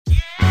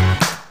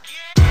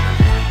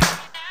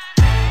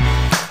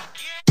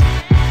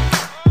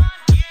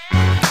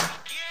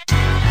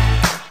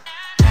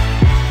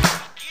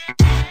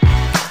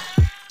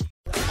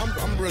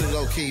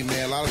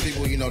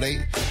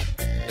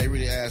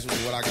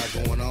what I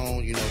got going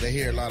on. You know,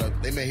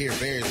 they may hear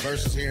various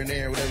verses here and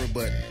there, or whatever,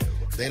 but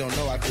they don't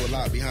know I do a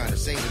lot behind the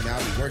scenes. Man, I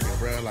be working,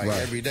 bro, like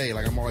every day.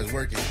 Like I'm always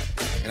working,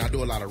 and I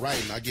do a lot of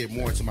writing. I get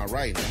more into my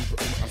writing.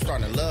 I'm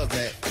starting to love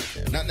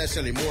that. Not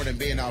necessarily more than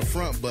being out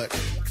front, but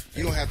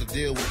you don't have to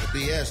deal with the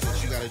BS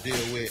that you got to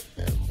deal with.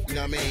 You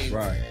know what I mean?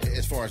 Right.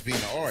 As far as being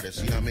an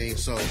artist, you know what I mean?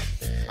 So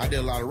I did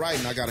a lot of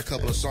writing. I got a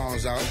couple of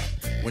songs out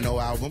with no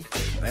album.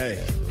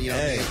 Hey. You know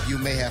what I mean? You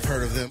may have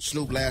heard of them.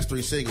 Snoop last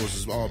 3 singles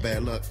is All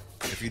Bad Luck,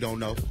 if you don't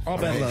know. All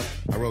Bad Luck.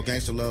 I wrote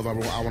Gangsta Love, I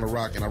wrote I Wanna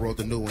Rock, and I wrote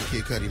the new one,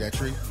 Kid Cudi, That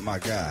Tree. My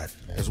God.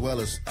 As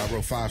well as I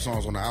wrote 5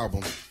 songs on the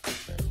album.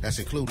 That's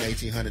including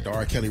 1800, the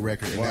R. Kelly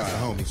record, and that's the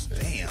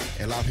homies. Damn.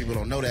 And a lot of people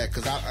don't know that,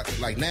 because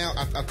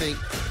I think,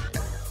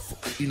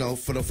 you know,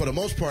 for the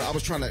most part, I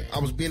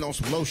was being on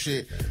some low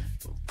shit,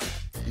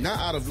 not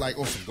out of like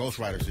on some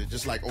ghostwriter shit,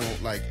 just like on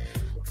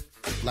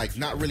like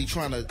not really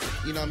trying to,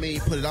 you know what I mean,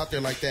 put it out there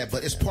like that,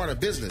 but it's part of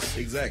business.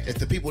 Exactly. If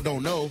the people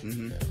don't know,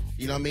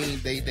 you know what I mean,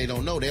 they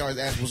don't know. They always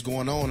ask what's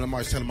going on, and I'm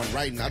always telling them I'm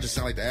writing. I just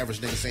sound like the average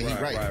nigga saying he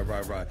writing.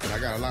 Right. And I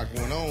got a lot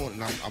going on,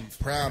 and I'm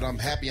proud, I'm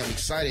happy, I'm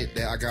excited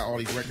that I got all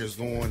these records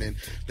going, and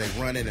they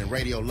running, and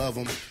radio love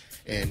them,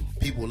 and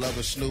people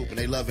loving Snoop, and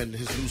they loving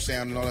his new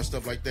sound and all that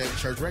stuff like that.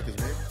 Church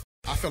Records, man.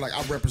 I feel like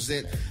I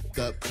represent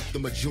the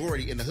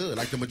majority in the hood.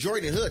 Like the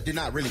majority in the hood did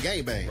not really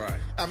gangbang. Right.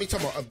 I mean,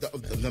 talking about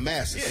the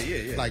masses.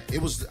 Yeah. Like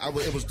it was the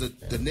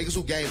niggas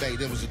who gangbanged.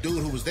 There was a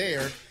dude who was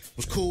there,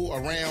 was cool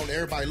around.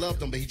 Everybody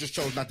loved him, but he just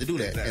chose not to do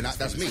that. Exactly. And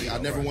that's me. I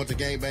never wanted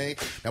to gangbang.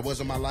 That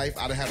wasn't my life.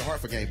 I didn't have a heart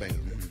for gangbang.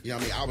 You know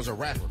what I mean? I was a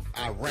rapper.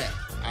 I rap.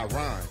 I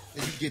rhyme.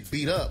 And you get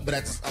beat up, but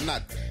I'm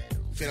not.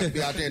 Finna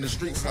be out there in the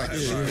streets like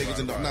this.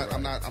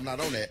 I'm not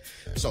on that.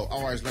 So I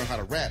always learn how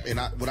to rap. And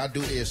what I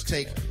do is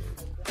take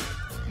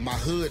my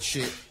hood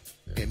shit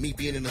and me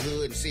being in the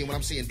hood and seeing what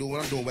I'm seeing, doing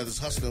what I'm doing, whether it's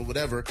hustling or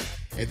whatever,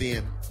 and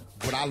then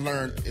what I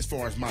learned as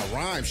far as my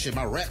rhyme shit,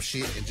 my rap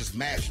shit, and just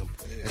mash them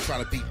and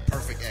try to be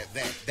perfect at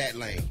that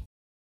lane.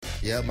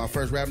 Yeah, my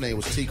first rap name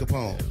was T.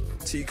 Capone.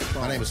 T.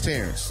 Capone. My name was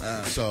Terrence.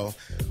 So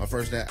my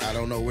first name, I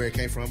don't know where it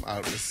came from.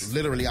 I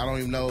don't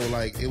even know.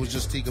 Like it was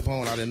just T.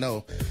 Capone. I didn't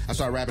know. I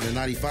started rapping in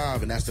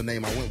 '95, and that's the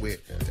name I went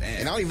with. Damn.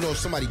 And I don't even know if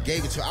somebody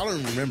gave it to. I don't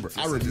even remember.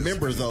 I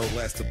remember though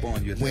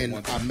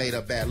when I made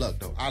up Bad Luck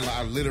though.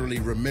 I literally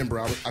remember.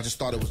 I just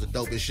thought it was the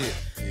dopest shit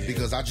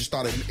because I just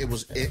thought it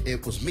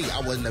was me. I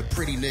wasn't a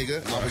pretty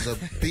nigga. I was a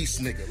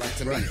beast nigga. Like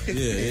to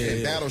me.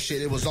 In battle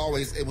shit, it was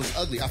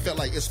ugly. I felt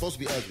like it's supposed to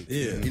be ugly.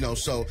 Yeah. You know,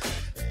 so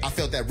I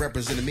felt that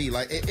represented me.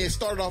 Like it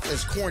started off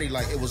as corny,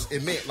 like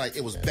it meant like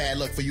it was bad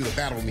luck for you to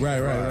battle me.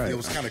 Right. It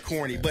was kind of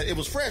corny, but it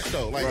was fresh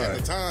though. Like at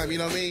the time, you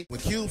know what I mean?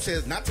 When Cube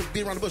says, not to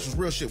beat around the bush, was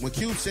real shit. When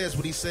Cube says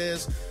what he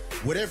says,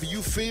 whatever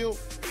you feel,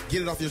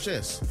 get it off your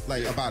chest.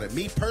 Like about it.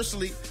 Me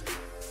personally,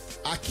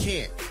 I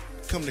can't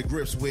come to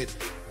grips with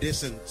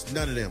this and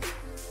none of them.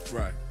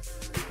 Right.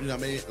 You know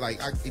what I mean? Like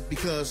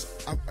because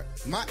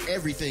my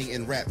everything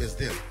in rap is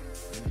them.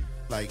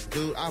 Like,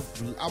 dude, I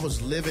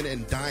was living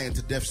and dying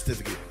to death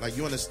certificate. Like,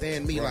 you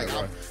understand me?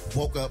 I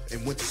woke up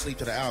and went to sleep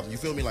to the album. You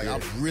feel me? Like, I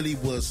really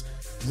was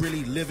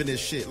living this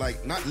shit.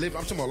 Like, not live.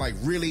 I'm talking about like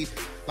really,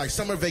 like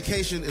summer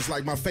vacation is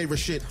like my favorite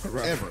shit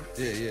ever.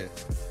 Yeah.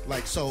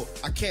 Like, so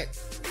I can't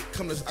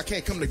come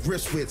to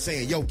grips with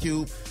saying, yo,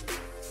 Cube,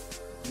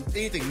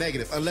 anything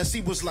negative unless he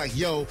was like,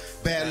 yo,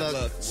 bad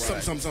luck.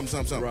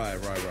 Something. Right.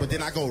 But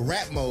then I go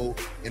rap mode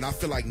and I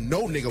feel like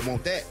no nigga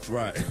want that.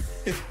 Right.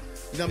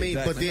 You know what I mean?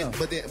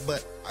 Exactly.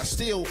 But I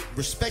still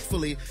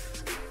respectfully,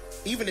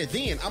 even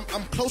then,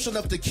 I'm close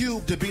enough to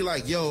Cube to be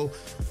like, yo,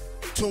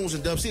 Tunes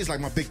and Dub C is like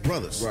my big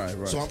brothers.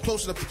 Right. So I'm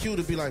close enough to Cube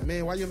to be like,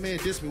 man, why your man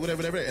diss me,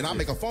 whatever, and I'll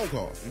make a phone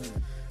call.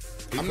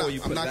 I'm not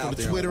going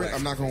to Twitter it.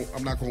 I'm not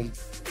going to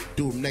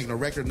do a negative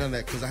record, none of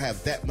that, because I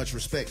have that much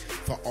respect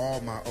for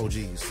all my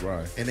OGs.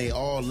 Right. And they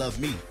all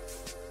love me.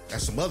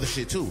 That's some other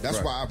shit too.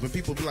 That's why when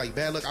people be like,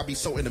 bad luck, I be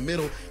so in the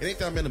middle. It ain't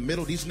that I'm in the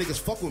middle. These niggas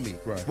fuck with me.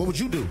 Right. What would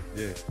you do?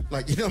 Yeah.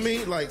 Like, you know what I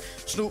mean? Like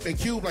Snoop and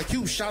Cube, like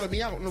Cube shouted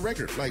me out on the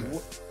record. Like,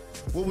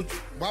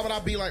 why would I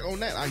be like on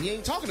that? He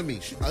ain't talking to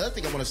me. Other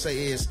thing I want to say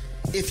is,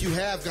 if you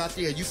have got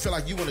there, you feel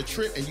like you want to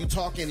trip and you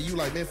talking and you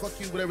like, man, fuck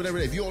you, whatever.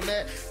 If you own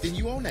that, then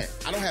you own that.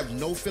 I don't have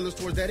no feelings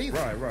towards that either.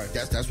 Right.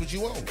 That's what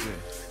you own. Yeah.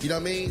 You know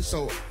what I mean?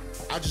 So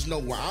I just know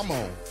where I'm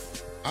on.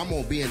 I'm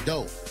on being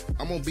dope.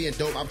 I'm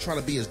trying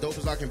to be as dope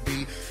as I can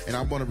be, and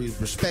I want to be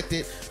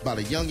respected by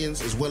the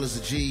youngins as well as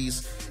the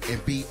G's,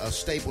 and be a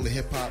staple in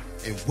hip hop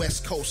and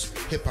West Coast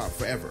hip hop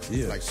forever.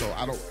 Yeah. Like, so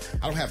I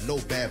don't have no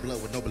bad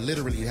blood with nobody.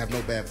 Literally, have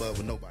no bad blood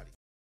with nobody.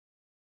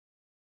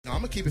 Now I'm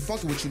gonna keep it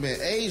funky with you, man.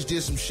 Age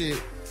did some shit.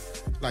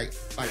 Like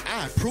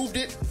I approved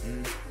it,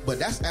 but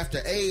that's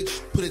after Age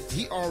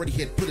he already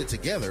had put it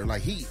together.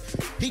 Like he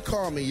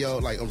called me, yo,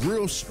 like a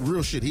real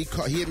shit. He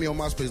hit me on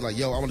MySpace like,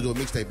 yo, I want to do a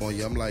mixtape on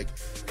you. I'm like,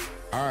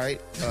 all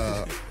right,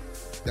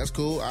 that's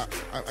cool.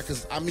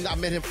 Cause I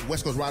met him from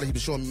West Coast Riot. He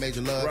was showing me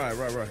major love.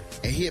 Right.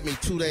 And he hit me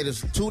 2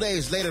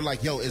 days later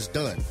like, yo, it's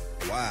done.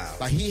 Wow.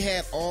 Like, he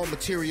had all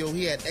material.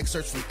 He had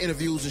excerpts from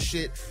interviews and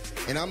shit.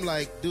 And I'm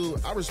like, dude,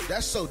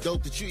 that's so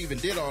dope that you even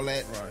did all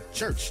that. Right.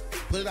 Church,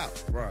 put it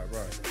out. Right.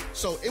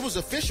 So it was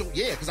official,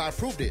 yeah, because I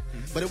approved it.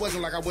 But it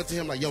wasn't like I went to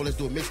him like, yo, let's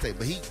do a mixtape.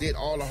 But he did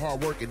all the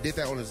hard work and did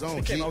that on his own.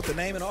 He came out with the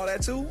name and all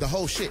that too? The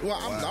whole shit. Well,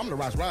 I'm the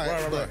Watts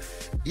Riot. Right.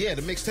 Yeah,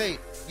 the mixtape.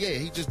 Yeah,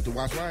 he just, the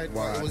Watts Riot.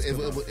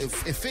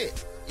 It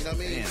fit. You know what I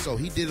mean? Damn. So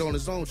he did it on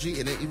his own, G.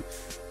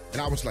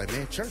 And I was like,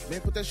 man, church,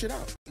 man, put that shit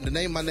out. The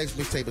name of my next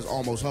mixtape is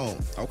Almost Home.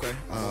 Okay.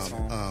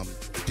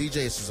 DJ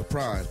is a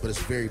surprise, but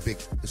it's very big.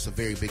 It's a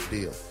very big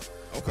deal.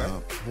 Okay.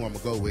 Who I'm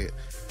gonna go with,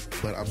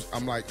 but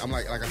I'm like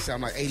I said,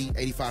 I'm like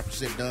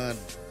 85% done.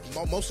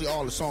 Mostly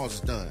all the songs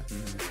is done.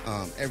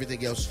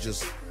 Everything else is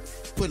just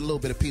put a little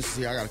bit of pieces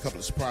here. I got a couple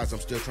of surprises I'm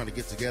still trying to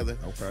get together.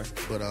 Okay.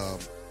 But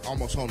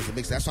Almost Home is a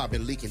mix. That's why I've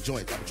been leaking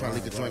joints. I've been trying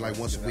to leak a joint like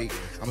once a week.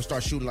 I'm gonna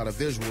start shooting a lot of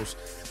visuals.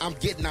 I'm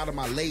getting out of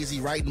my lazy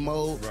writing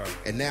mode,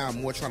 and now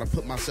I'm more trying to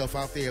put myself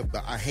out there.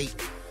 But I hate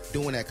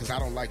doing that because I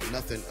don't like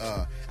nothing.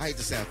 I hate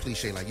to sound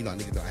cliche, like, you know,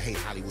 niggas that I hate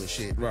Hollywood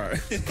shit. Right.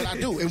 But I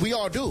do, and we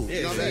all do.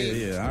 You know what I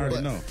mean? Yeah, I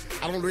already know.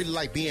 I don't really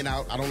like being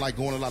out. I don't like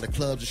going to a lot of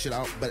clubs and shit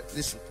out. But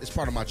it's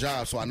part of my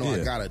job, so I know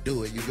I gotta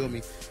do it. You feel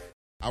me?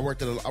 I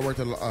worked at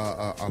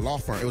a law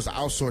firm. It was an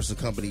outsourcing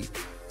company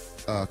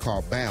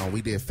called Bound.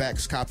 We did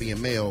fax, copy,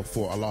 and mail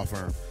for a law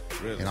firm.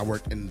 Really? And I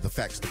worked in the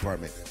fax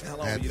department. How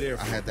long were you there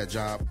for? I had that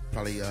job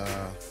probably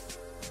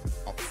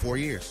 4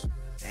 years.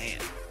 Damn.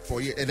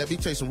 4 years. And let me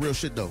tell you some real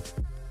shit, though.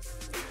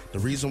 The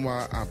reason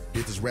why I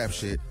did this rap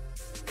shit,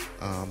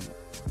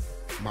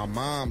 my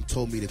mom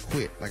told me to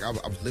quit. Like, I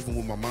was living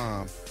with my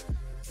mom,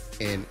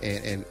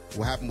 and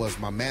what happened was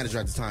my manager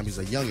at the time, he was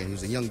a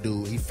young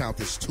dude. He found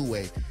this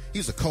two-way. He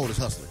was the coldest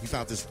hustler. He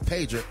found this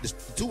pager, this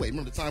two-way.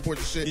 Remember the time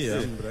porter shit? Yeah, I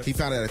remember that. He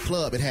found it at a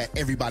club. It had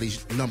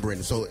everybody's number in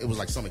it, so it was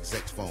like some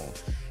exec's phone.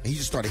 And he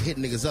just started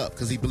hitting niggas up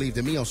because he believed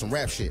in me on some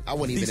rap shit. I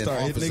wasn't even in the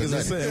office or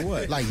nothing. Saying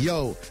what? Like,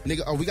 yo,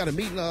 nigga, we got a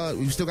meeting.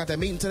 We still got that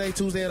meeting today,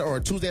 Tuesday at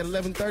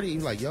 11:30. He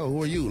was like, yo,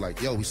 who are you?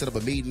 Like, yo, we set up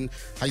a meeting.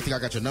 How you think I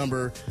got your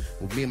number?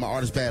 With me and my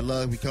artist Bad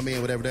Luck, we come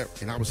in, whatever.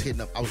 And I was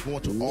hitting up. I was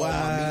going to all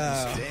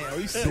my meetings. Damn, are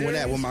you serious? Doing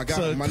that with my guy,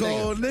 with my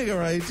cold nigga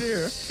right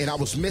there. And I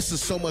was missing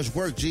so much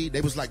work, G.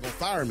 They was like gonna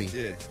fire me.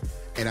 Yeah.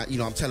 And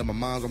I'm telling my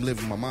moms, I'm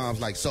living with my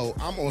moms. Like, so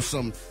I'm on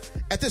some.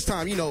 At this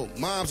time,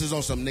 moms is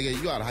on some nigga.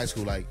 You out of high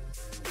school, like.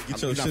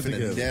 Get your shit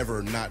together.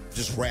 Never not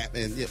just rap.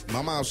 And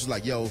my mom was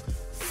like, yo,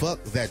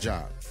 fuck that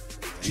job.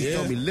 She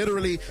told me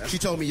literally, she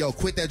told me, yo,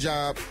 quit that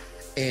job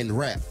and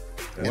rap.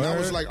 Word. And I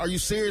was like, are you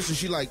serious? And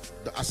she like,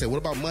 I said, what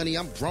about money?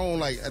 I'm grown,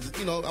 like,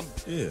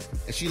 And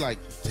she like,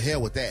 to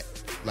hell with that.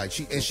 Like,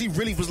 she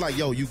really was like,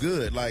 yo, you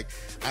good. Like,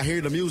 I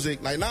hear the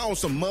music. Like, not on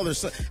some mother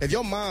son. If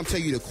your mom tell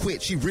you to quit,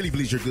 she really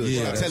believes you're good.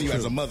 Yeah, I tell you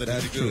as a mother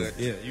that you're good.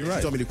 Yeah, you're right.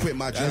 She told me to quit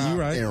my job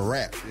and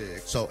rap. Yeah.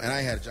 So, and I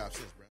ain't had a job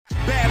since.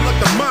 Bad Luck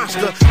the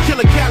monster,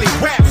 Killer Cali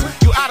raps.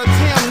 You out of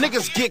town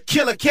niggas get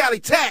Killer Cali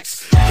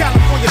tax.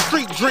 California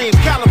street dreams,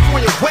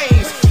 California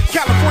ways,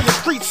 California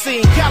street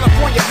scene,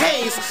 California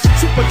haze.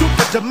 Super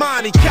duper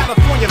Damani,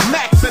 California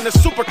Max, and the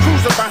super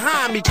cruiser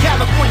behind me,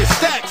 California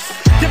stacks.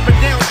 Dipping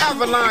down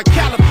Avalon,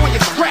 California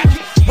scratch.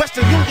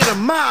 Western Union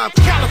and Mob,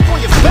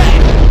 California's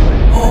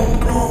back.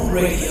 Homegrown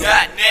Radio.